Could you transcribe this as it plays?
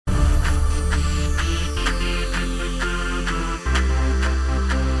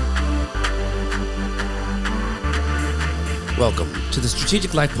Welcome to the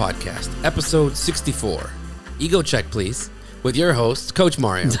Strategic Life Podcast, episode 64. Ego check, please, with your host, Coach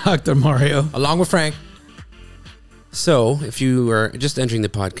Mario. Dr. Mario. Along with Frank. So, if you are just entering the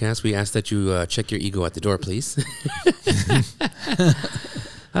podcast, we ask that you check your ego at the door, please.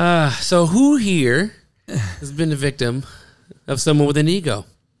 So, who here has been a victim of someone with an ego?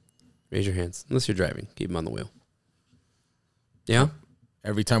 Raise your hands, unless you're driving. Keep them on the wheel. Yeah?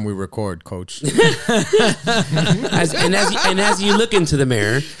 Every time we record, Coach. As you look into the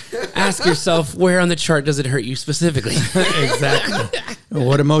mirror, ask yourself, where on the chart does it hurt you specifically? Exactly.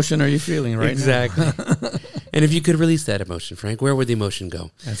 What emotion are you feeling right now? And if you could release that emotion, Frank, where would the emotion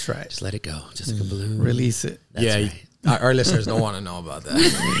go? That's right. Just let it go. Just like a balloon. Release it. That's right. Our listeners don't want to know about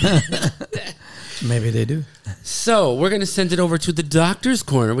that. Maybe they do. So we're going to send it over to the doctor's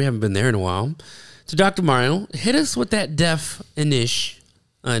corner. We haven't been there in a while. So Dr. Mario, hit us with that definition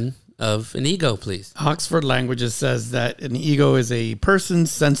of an ego, please. Oxford Languages says that an ego is a person's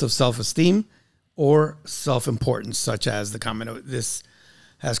sense of self-esteem or self-importance, such as the comment of this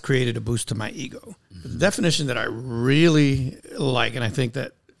has created a boost to my ego. The definition that I really like, and I think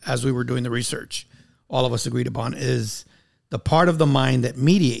that as we were doing the research, all of us agreed upon, is the part of the mind that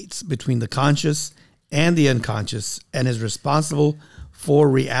mediates between the conscious and the unconscious and is responsible for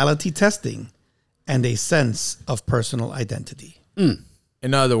reality testing and a sense of personal identity.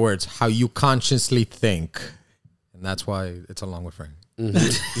 In other words, how you consciously think. And that's why it's along with Frank.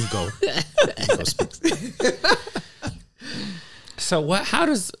 Ego. Ego speaks. So how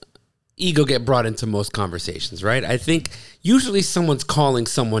does ego get brought into most conversations, right? I think usually someone's calling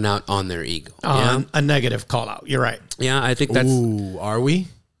someone out on their ego. A negative call out. You're right. Yeah, I think that's... Ooh, are we?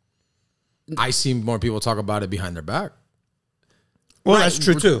 I see more people talk about it behind their back. Well, that's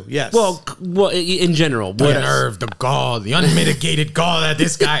true too. Yes. Well, in general, The nerve, the gall, the unmitigated gall that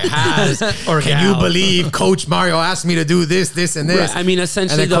this guy has. Or can you believe Coach Mario asked me to do this, this, and this? Right, I mean,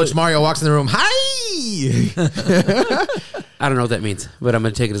 essentially... And then Coach Mario walks in the room, hi! I don't know what that means, but I'm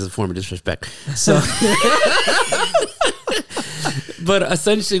going to take it as a form of disrespect. So... But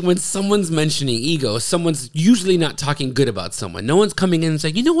essentially, when someone's mentioning ego, someone's usually not talking good about someone. No one's coming in and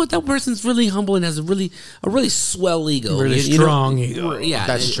saying, you know what, that person's really humble and has a really swell ego. Really strong ego. Yeah,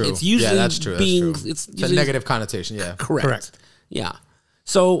 That's true. It's usually that's true. It's a negative connotation, yeah. Correct. Yeah.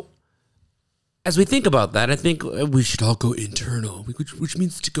 So, as we think about that, I think we should all go internal, which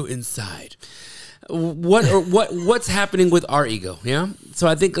means to go inside. What's happening with our ego? Yeah. So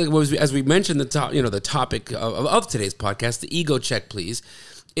I think, as we mentioned, the topic of today's podcast, the ego check, please.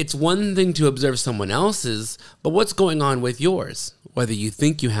 It's one thing to observe someone else's, but what's going on with yours? Whether you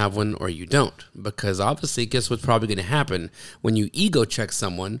think you have one or you don't, because obviously, guess what's probably going to happen when you ego check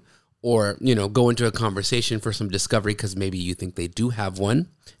someone, or go into a conversation for some discovery because maybe you think they do have one,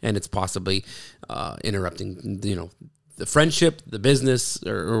 and it's possibly interrupting the friendship, the business,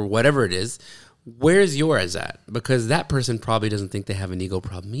 or whatever it is. Where's yours at? Because that person probably doesn't think they have an ego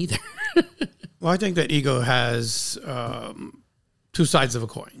problem either. Well, I think that ego has two sides of a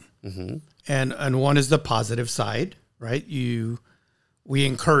coin. Mm-hmm. And one is the positive side, right? We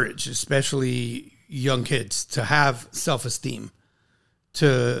encourage, especially young kids, to have self-esteem,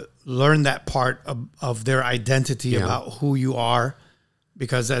 to learn that part of their identity about who you are.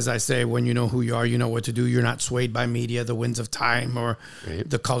 Because as I say, when you know who you are, you know what to do. You're not swayed by media, the winds of time, or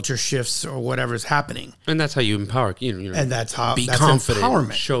the culture shifts, or whatever is happening. And that's how you empower. And that's how be that's confident.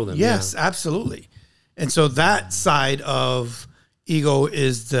 Empowerment. Show them. Yes, absolutely. And so that side of ego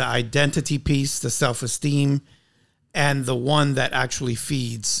is the identity piece, the self-esteem, and the one that actually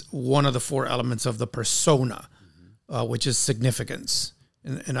feeds one of the four elements of the persona, which is significance.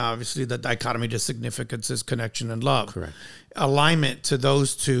 And obviously the dichotomy to significance is connection and love. Correct. Alignment to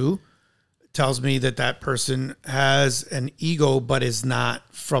those two tells me that person has an ego, but is not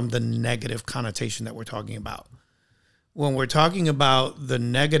from the negative connotation that we're talking about. When we're talking about the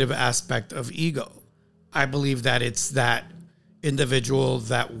negative aspect of ego, I believe that it's that individual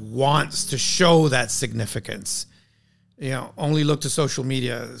that wants to show that significance. Only look to social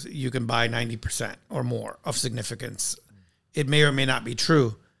media. You can buy 90% or more of significance. It may or may not be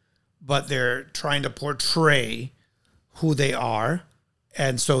true, but they're trying to portray who they are.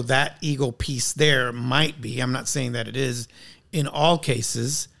 And so that ego piece there might be, I'm not saying that it is in all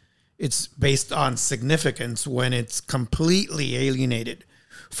cases, it's based on significance when it's completely alienated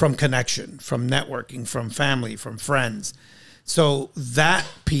from connection, from networking, from family, from friends. So that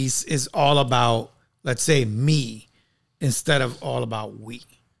piece is all about, let's say, me instead of all about we.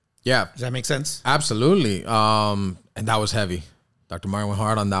 Yeah. Does that make sense? Absolutely. And that was heavy. Dr. Mario went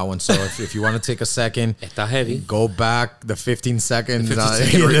hard on that one. So if you want to take a second, Está heavy. go back the 15 seconds,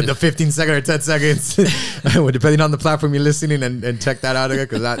 the 15 second or 10 seconds, depending on the platform you're listening, and check that out again,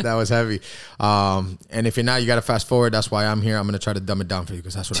 because that was heavy. And if you're not, you got to fast forward. That's why I'm here. I'm going to try to dumb it down for you,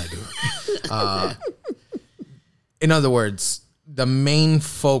 because that's what I do. In other words, the main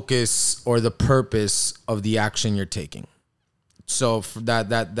focus or the purpose of the action you're taking. So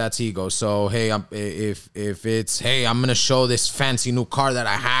that's ego. So hey, if it's hey, I'm gonna show this fancy new car that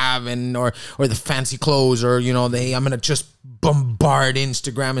I have, and or the fancy clothes, or I'm gonna just bombard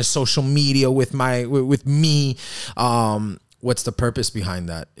Instagram and social media with me. What's the purpose behind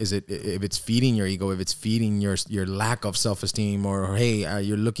that? Is it if it's feeding your ego, if it's feeding your lack of self-esteem, or hey,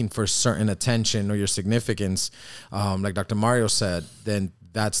 you're looking for certain attention or your significance, like Dr. Mario said, then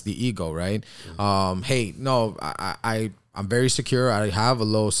that's the ego, right? Hey, no, I'm very secure. I have a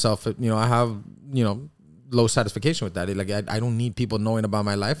low low satisfaction with that. Like I don't need people knowing about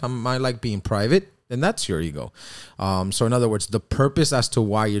my life. I like being private, and that's your ego. So in other words, the purpose as to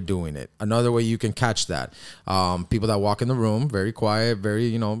why you're doing it. Another way you can catch that, people that walk in the room, very quiet,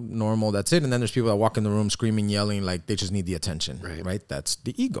 very, normal, that's it. And then there's people that walk in the room screaming, yelling, like they just need the attention, right? That's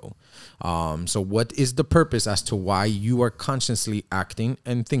the ego. So what is the purpose as to why you are consciously acting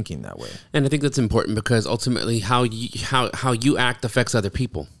and thinking that way? And I think that's important, because ultimately how you act affects other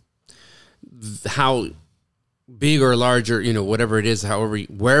people. How big or large, or whatever it is,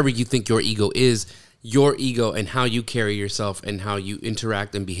 wherever you think your ego is, your ego and how you carry yourself and how you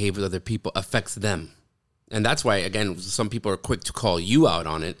interact and behave with other people affects them. And that's why, again, some people are quick to call you out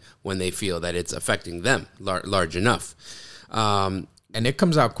on it when they feel that it's affecting them large enough. And it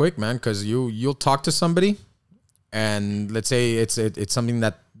comes out quick, man, because you'll talk to somebody, and let's say it's something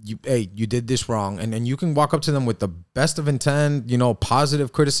that you did this wrong, and then you can walk up to them with the best of intent,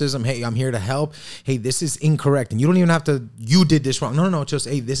 positive criticism. Hey, I'm here to help. Hey, this is incorrect, and you don't even have to. You did this wrong. No. Just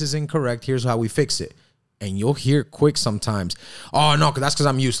hey, this is incorrect. Here's how we fix it. And you'll hear quick sometimes. Oh no, that's because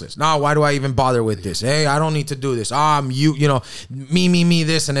I'm useless. No, why do I even bother with this? Hey, I don't need to do this. I'm me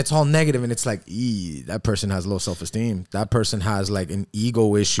this, and it's all negative. And it's like, that person has low self-esteem. That person has like an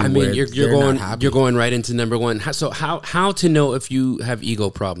ego issue. I mean, you're going right into number one. So how to know if you have ego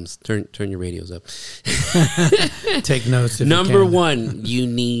problems? Turn your radios up. Take notes. Number one, you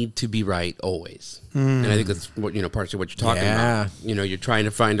need to be right always. And I think that's what partially what you're talking about. You're trying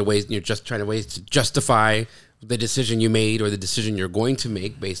to find you're just trying to ways to justify the decision you made or the decision you're going to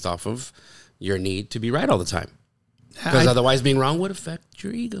make based off of your need to be right all the time. Because otherwise being wrong would affect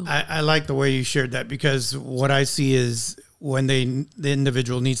your ego. I like the way you shared that, because what I see is when the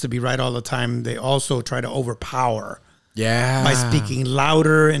individual needs to be right all the time, they also try to overpower. Yeah. By speaking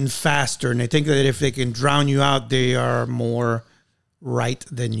louder and faster. And they think that if they can drown you out, they are more right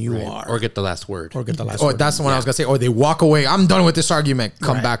than you are. Or get the last word. Or that's the one I was going to say. Or they walk away. I'm done with this argument.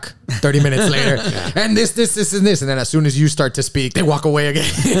 Come back 30 minutes later. And this, and this. And then as soon as you start to speak, they walk away again.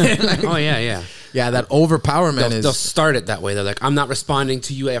 Oh, yeah. Yeah, that overpowerment they'll start it that way. They're like, I'm not responding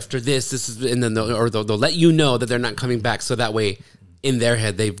to you after this. This is, and then they'll let you know that they're not coming back. So that way, in their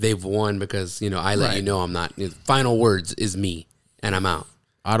head, they've won, because I let you know I'm not. Final words is me, and I'm out.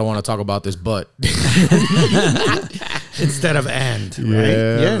 I don't want to talk about this, but instead of and,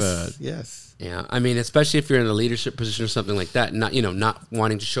 right? Yes. Yeah, I mean, especially if you're in a leadership position or something like that, not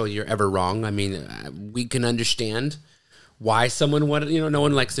wanting to show you're ever wrong. I mean, we can understand why someone would, no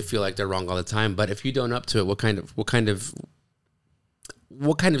one likes to feel like they're wrong all the time. But if you don't up to it, what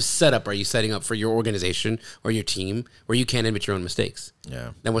kind of setup are you setting up for your organization or your team where you can't admit your own mistakes?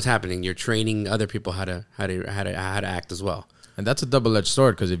 Yeah. Then what's happening? You're training other people how to act as well. And that's a double-edged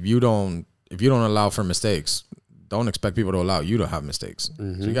sword, because if you don't allow for mistakes, don't expect people to allow you to have mistakes.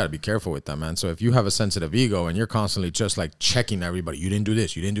 Mm-hmm. So you got to be careful with that, man. So if you have a sensitive ego and you're constantly just like checking everybody, you didn't do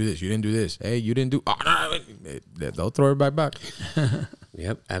this, you didn't do this, you didn't do this. Hey, you didn't do. They'll throw it back.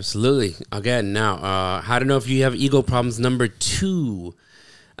 Yep, absolutely. Again, now, how to know if you have ego problems. Number 2.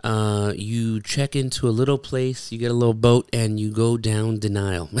 You check into a little place, you get a little boat, and you go down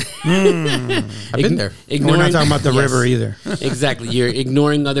denial. I've been there. We're not talking about the river either. Exactly. You're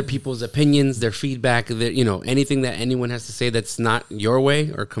ignoring other people's opinions, their feedback, anything that anyone has to say that's not your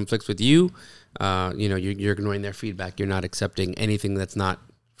way or conflicts with you. You're ignoring their feedback. You're not accepting anything that's not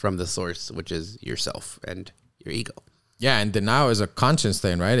from the source, which is yourself and your ego. Yeah, and denial is a conscience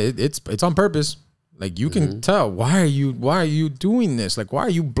thing, right? It's on purpose. Like you can tell, why are you doing this? Like, why are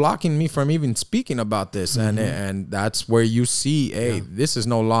you blocking me from even speaking about this? And that's where you see, hey, this is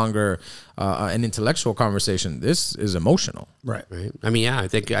no longer an intellectual conversation. This is emotional. Right. I mean, I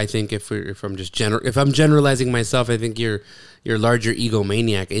think if I'm generalizing myself, I think your larger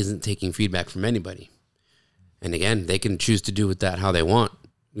egomaniac isn't taking feedback from anybody. And again, they can choose to do with that how they want.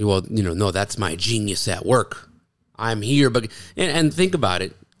 Well, no, that's my genius at work. I'm here, but and think about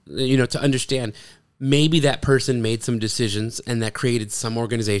it, to understand maybe that person made some decisions and that created some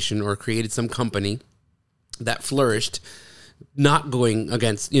organization or created some company that flourished, not going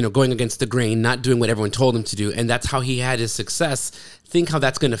against the grain, not doing what everyone told him to do. And that's how he had his success. Think how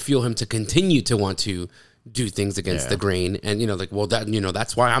that's going to fuel him to continue to want to do things against the grain. And,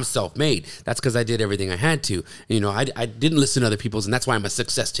 that's why I'm self-made. That's because I did everything I had to. I didn't listen to other people's, and that's why I'm a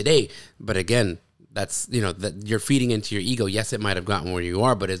success today. But again, that's, that you're feeding into your ego. Yes, it might have gotten where you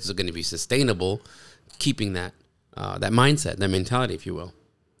are, but it's going to be sustainable keeping that mindset, that mentality, if you will.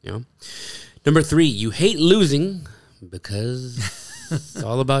 Number 3, you hate losing because it's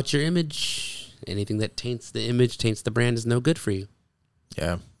all about your image. Anything that taints the image, taints the brand is no good for you.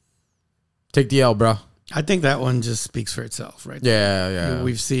 Yeah. Take the L, bro. I think that one just speaks for itself, right? Yeah.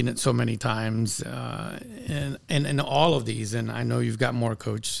 We've seen it so many times, and all of these. And I know you've got more,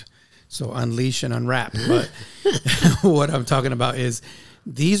 Coach. So unleash and unwrap. But what I'm talking about is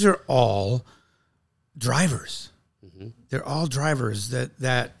these are all drivers. Mm-hmm. They're all drivers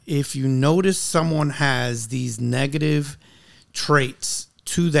that if you notice someone has these negative traits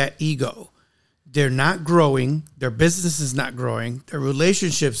to that ego, they're not growing, their business is not growing, their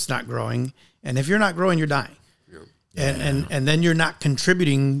relationship's not growing, and if you're not growing, you're dying. Yeah. And then you're not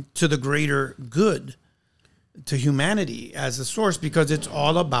contributing to the greater good, to humanity as a source, because it's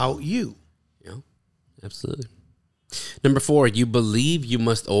all about you. Yeah, absolutely. Number 4, you believe you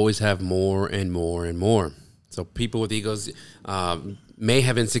must always have more and more and more. So people with egos may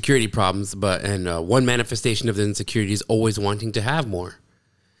have insecurity problems, and one manifestation of the insecurity is always wanting to have more.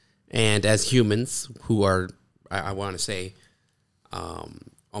 And as humans who are, I want to say,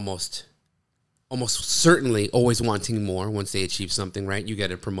 almost certainly always wanting more once they achieve something, right? You get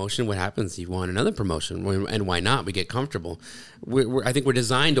a promotion. What happens? You want another promotion. And why not? We get comfortable. I think we're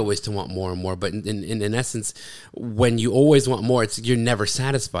designed always to want more and more. But in essence, when you always want more, you're never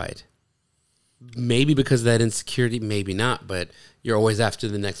satisfied. Maybe because of that insecurity, maybe not. But you're always after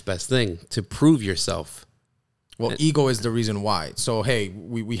the next best thing to prove yourself. Well, ego is the reason why. So, hey,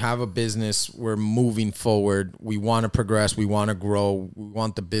 we have a business. We're moving forward. We want to progress. We want to grow. We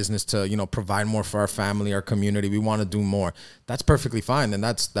want the business to, provide more for our family, our community. We want to do more. That's perfectly fine. And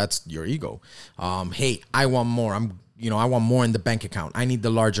that's your ego. Hey, I want more. I want more in the bank account. I need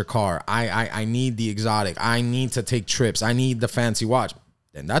the larger car. I need the exotic. I need to take trips. I need the fancy watch.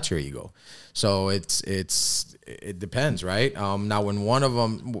 Then that's your ego. So it depends, right? Now, when one of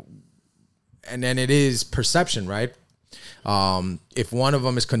them... And then it is perception, right? If one of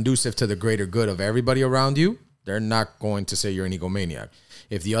them is conducive to the greater good of everybody around you, they're not going to say you're an egomaniac.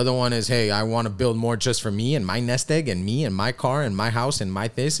 If the other one is, hey, I want to build more just for me and my nest egg and me and my car and my house and my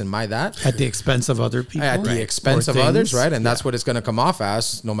this and my that. At the expense of other people. At the expense of others, right? And that's what it's going to come off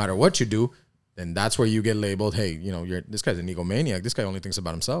as, no matter what you do. Then that's where you get labeled, hey, this guy's an egomaniac. This guy only thinks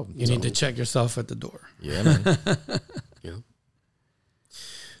about himself. You need to check yourself at the door. Yeah, man. Yeah.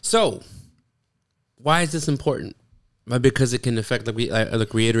 So... why is this important? Because it can affect, like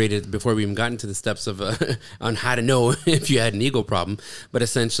we reiterated before we even got into the steps of on how to know if you had an ego problem. But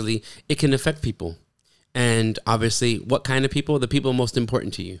essentially, it can affect people. And obviously, what kind of people? The people most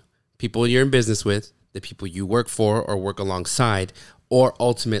important to you. People you're in business with, the people you work for or work alongside, or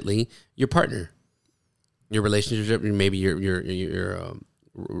ultimately, your partner. Your relationship, maybe your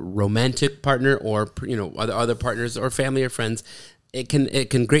romantic partner, or other partners or family or friends. It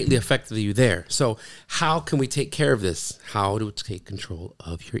can greatly affect you there. So how can we take care of this? How to take control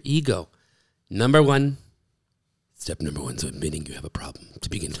of your ego? Step number one is admitting you have a problem to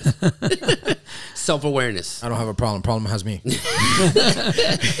begin with. Self-awareness. I don't have a problem. Problem has me.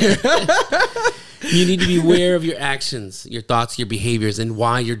 You need to be aware of your actions, your thoughts, your behaviors, and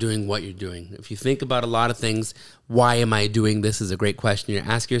why you're doing what you're doing. If you think about a lot of things, why am I doing this is a great question to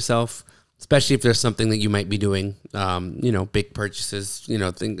ask yourself. Especially if there's something that you might be doing, big purchases,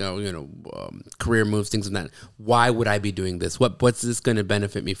 career moves, things like that. Why would I be doing this? What's this going to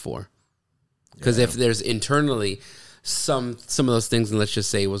benefit me for? Because if there's internally some of those things, and let's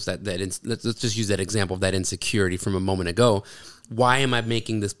just say let's just use that example of that insecurity from a moment ago. Why am I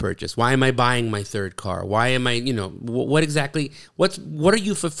making this purchase? Why am I buying my third car? Why am I, what are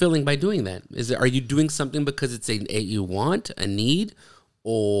you fulfilling by doing that? Are you doing something because it's you want, a need?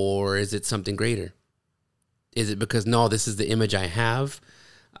 Or is it something greater? Is it because, no, this is the image I have?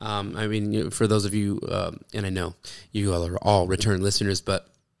 For those of you, and I know you all are all return listeners, but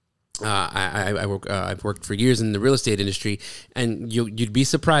I've worked for years in the real estate industry, and you'd be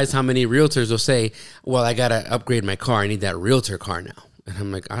surprised how many realtors will say, well, I got to upgrade my car. I need that realtor car now. And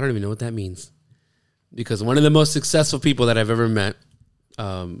I'm like, I don't even know what that means. because one of the most successful people that I've ever met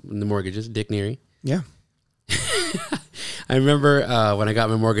in the mortgages, Dick Neary. Yeah. I remember when I got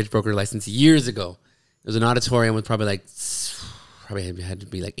my mortgage broker license years ago. It was an auditorium with probably had to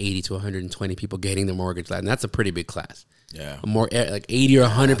be like 80 to 120 people getting their mortgage license. That's a pretty big class. Yeah, like 80 or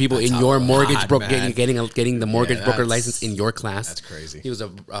 100 people in your mortgage broker getting the mortgage broker that's- license in your class. that's crazy. He was a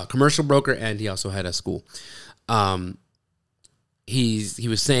commercial broker, and he also had a school. He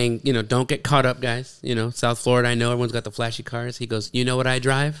was saying, don't get caught up, guys. South Florida, I know everyone's got the flashy cars. He goes, you know what I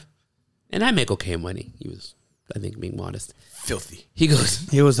drive? And I make okay money. He was, I think, being modest. Filthy. He goes,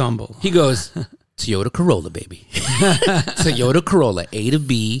 He was humble. Toyota Corolla, baby. Toyota Corolla, A to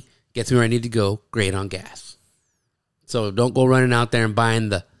B, gets me where I need to go, great on gas. So don't go running out there and buying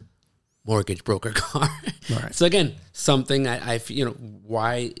the mortgage broker car. Right. So again, something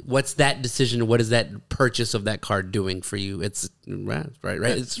why? What's that decision? What is that purchase of that car doing for you? It's right.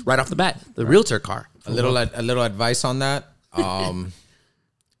 It's right off the bat, the realtor car. A little advice on that.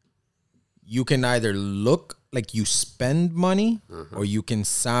 You can either look like you spend money or you can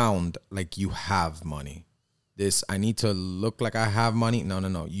sound like you have money. I need to look like I have money.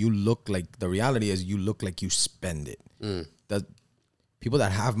 No. You look like, the reality is you look like you spend it. The people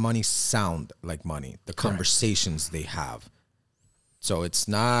that have money sound like money. The conversations they have. So it's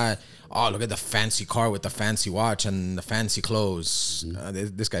not, look at the fancy car with the fancy watch and the fancy clothes.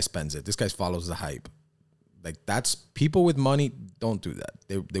 This guy spends it. This guy follows the hype. Like, that's, people with money don't do that.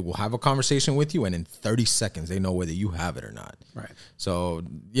 They will have a conversation with you, and in 30 seconds they know whether you have it or not. Right. So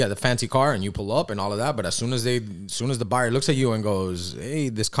yeah, the fancy car and you pull up and all of that, but as soon as the buyer looks at you and goes, hey,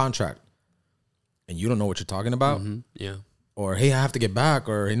 this contract, and you don't know what you're talking about, Yeah. or hey, I have to get back,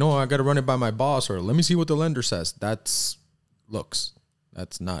 or hey, no, I got to run it by my boss, or let me see what the lender says. That's looks.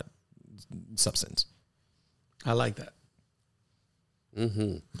 That's not substance. I like that.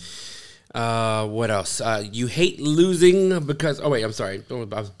 What else? You hate losing because... Oh, wait, I'm sorry. I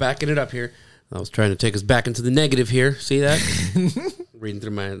was backing it up here. I was trying to take us back into the negative here. See that? Reading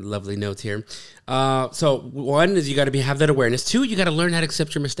through my lovely notes here. So one is you got to have that awareness. Two, you got to learn how to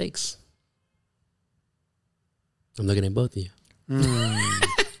accept your mistakes. I'm looking at both of you.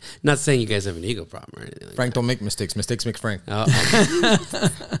 Not saying you guys have an ego problem or anything like Frank don't make mistakes. Mistakes make Frank.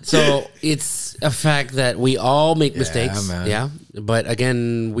 So it's a fact that we all make mistakes. Man. Yeah. But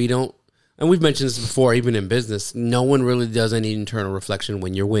again, we don't, and we've mentioned this before, even in business, no one really does any internal reflection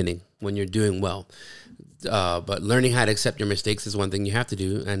when you're winning, when you're doing well. But learning how to accept your mistakes is one thing you have to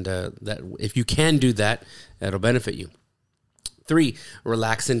do. And that if you can do that, that'll benefit you. 3,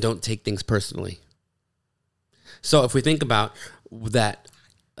 relax and don't take things personally. So if we think about that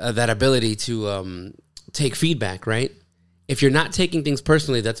ability to take feedback, right? If you're not taking things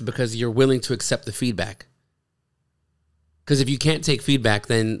personally, that's because you're willing to accept the feedback. Because if you can't take feedback,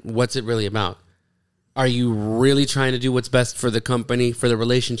 then what's it really about? Are you really trying to do what's best for the company, for the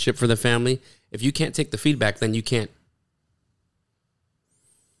relationship, for the family? If you can't take the feedback, then you can't.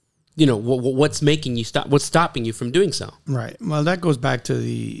 What's making you stop? What's stopping you from doing so? Right. Well, that goes back to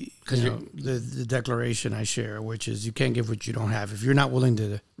the declaration I share, which is you can't give what you don't have. If you're not willing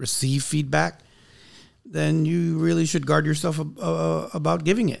to receive feedback, then you really should guard yourself about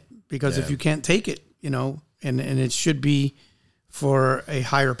giving it. Because if you can't take it, and it should be for a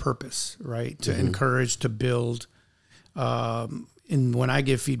higher purpose, right? To encourage, to build. And when I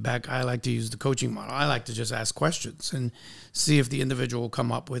give feedback, I like to use the coaching model. I like to just ask questions and see if the individual will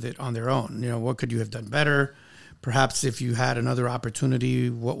come up with it on their own. What could you have done better? Perhaps if you had another opportunity,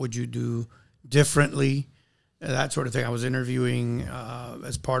 what would you do differently? That sort of thing. I was interviewing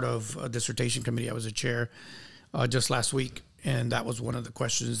as part of a dissertation committee. I was a chair just last week, and that was one of the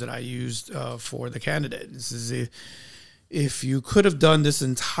questions that I used for the candidate. This is if you could have done this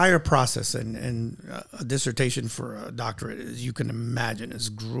entire process, and a dissertation for a doctorate, as you can imagine, is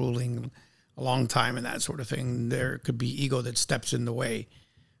grueling, a long time and that sort of thing. There could be ego that steps in the way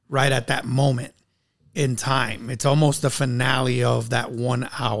right at that moment in time. It's almost the finale of that 1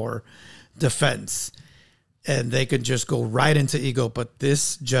 hour defense. And they could just go right into ego. But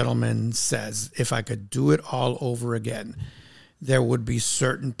this gentleman says, if I could do it all over again, there would be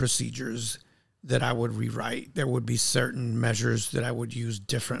certain procedures that I would rewrite. There would be certain measures that I would use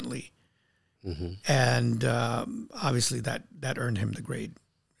differently. And obviously that earned him the grade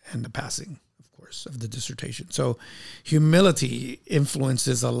and the passing, of course, of the dissertation. So humility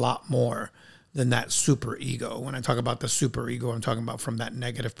influences a lot more than that super ego. When I talk about the super ego, I'm talking about from that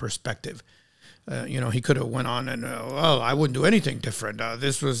negative perspective. He could have went on and, I wouldn't do anything different.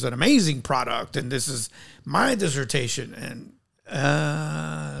 This was an amazing product, and this is my dissertation.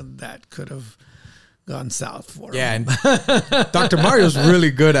 And that could have gone south for Yeah, him. and Dr. Mario's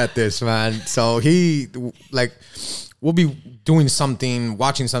really good at this, man. So he, like, we'll be doing something,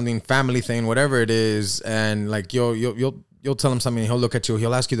 watching something, family thing, whatever it is, and like you'll tell him something, he'll look at you,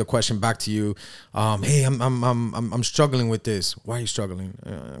 he'll ask you the question back to you. Hey, I'm struggling with this. Why are you struggling?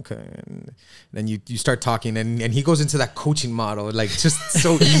 Okay. And then you start talking, and he goes into that coaching model, like, just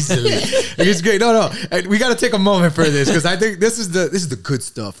so easily. Like, it's great. No, we got to take a moment for this, because I think this is the good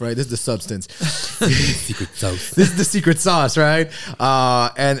stuff, right? This is the substance. Secret sauce. This is the secret sauce, right?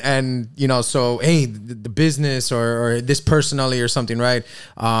 And you know, so hey, the business or this personally or something, right?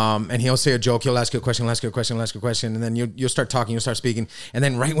 And he'll say a joke, he'll ask you a question, and then you'll start talking, you'll start speaking, and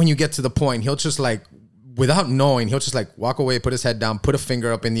then right when you get to the point, he'll just, like, without knowing, he'll just, like, walk away, put his head down, put a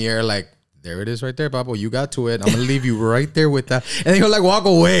finger up in the air, like, there it is right there, Babo. You got to it. I'm gonna leave you right there with that. And then he'll, like, walk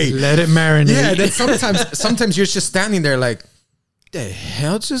away. Let it marinate. Yeah, then sometimes you're just standing there like, the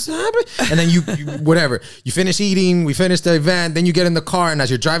hell just happened? And then you whatever. You finish eating, we finish the event, then you get in the car, and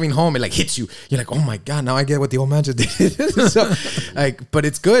as you're driving home, it, like, hits you. You're like, oh my God, now I get what the old man just did. So, like, but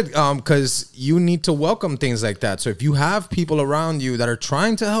it's good because you need to welcome things like that. So if you have people around you that are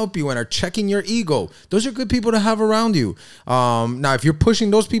trying to help you and are checking your ego, those are good people to have around you. Now, if you're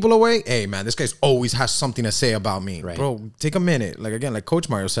pushing those people away, hey man, this guy's always has something to say about me. Right. Bro, take a minute. Like, again, like Coach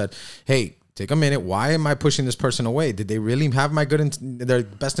Mario said, hey, take a minute. Why am I pushing this person away? Did they really have my their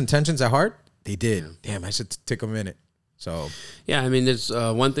best intentions at heart? They did. Damn, I should take a minute. So, yeah, I mean, there's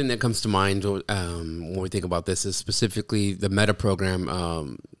one thing that comes to mind when we think about this is specifically the meta program,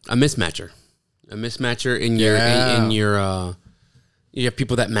 a mismatcher in your you have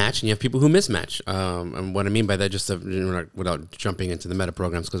people that match and you have people who mismatch. And what I mean by that, just without jumping into the meta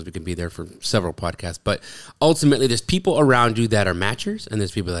programs, because we could be there for several podcasts, but ultimately there's people around you that are matchers and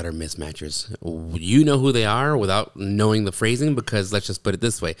there's people that are mismatchers. You know who they are without knowing the phrasing, because let's just put it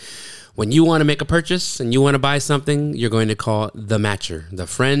this way. When you want to make a purchase and you want to buy something, you're going to call the matcher, the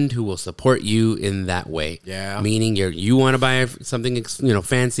friend who will support you in that way. Yeah. Meaning you want to buy something,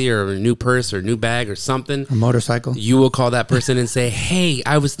 fancy, or a new purse or a new bag or something. A motorcycle. You will call that person and say, hey,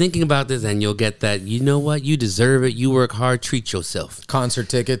 I was thinking about this, and you'll get that, you know what? You deserve it. You work hard. Treat yourself. Concert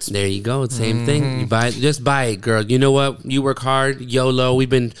tickets. There you go. Same thing. Just buy it, girl. You know what? You work hard. YOLO. We've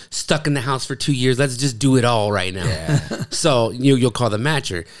been stuck in the house for 2 years. Let's just do it all right now. Yeah. So you'll call the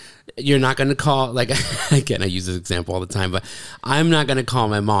matcher. You're not going to call, like, again, I use this example all the time, but I'm not going to call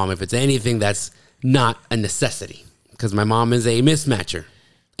my mom if it's anything that's not a necessity, because my mom is a mismatcher.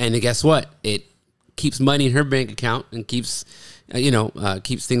 And guess what? It keeps money in her bank account and keeps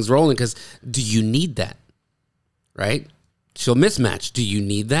things rolling, because do you need that? Right? She'll mismatch. Do you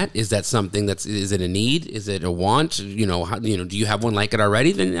need that? Is that something is it a need? Is it a want? Do you have one like it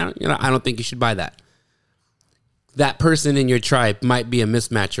already? Then, I don't think you should buy that. That person in your tribe might be a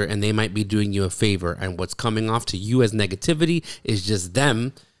mismatcher, and they might be doing you a favor. And what's coming off to you as negativity is just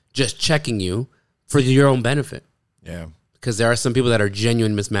them just checking you for your own benefit. Yeah. Because there are some people that are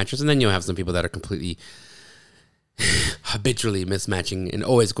genuine mismatchers, and then you'll have some people that are completely habitually mismatching and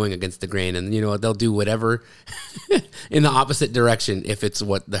always going against the grain. And, they'll do whatever in the opposite direction if it's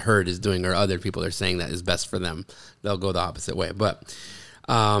what the herd is doing or other people are saying that is best for them. They'll go the opposite way. But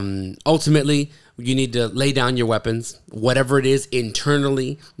ultimately, you need to lay down your weapons, whatever it is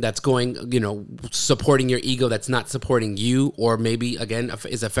internally that's going, supporting your ego, that's not supporting you, or maybe, again,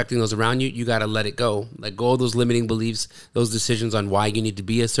 is affecting those around you. You got to let it go. Let go of those limiting beliefs, those decisions on why you need to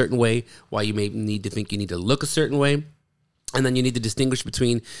be a certain way, why you may need to think you need to look a certain way. And then you need to distinguish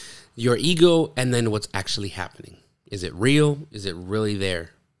between your ego and then what's actually happening. Is it real? Is it really there?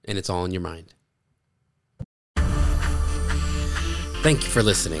 And it's all in your mind. Thank you for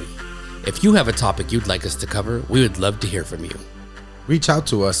listening. If you have a topic you'd like us to cover, we would love to hear from you. Reach out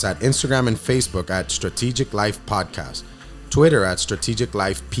to us at Instagram and Facebook at Strategic Life Podcast, Twitter at Strategic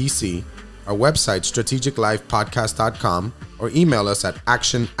Life PC, our website strategiclifepodcast.com, or email us at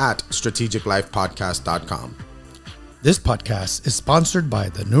action@strategiclifepodcast.com. This podcast is sponsored by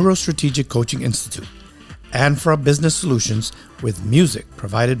the Neurostrategic Coaching Institute and Fra Business Solutions, with music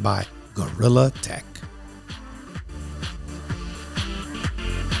provided by Gorilla Tech.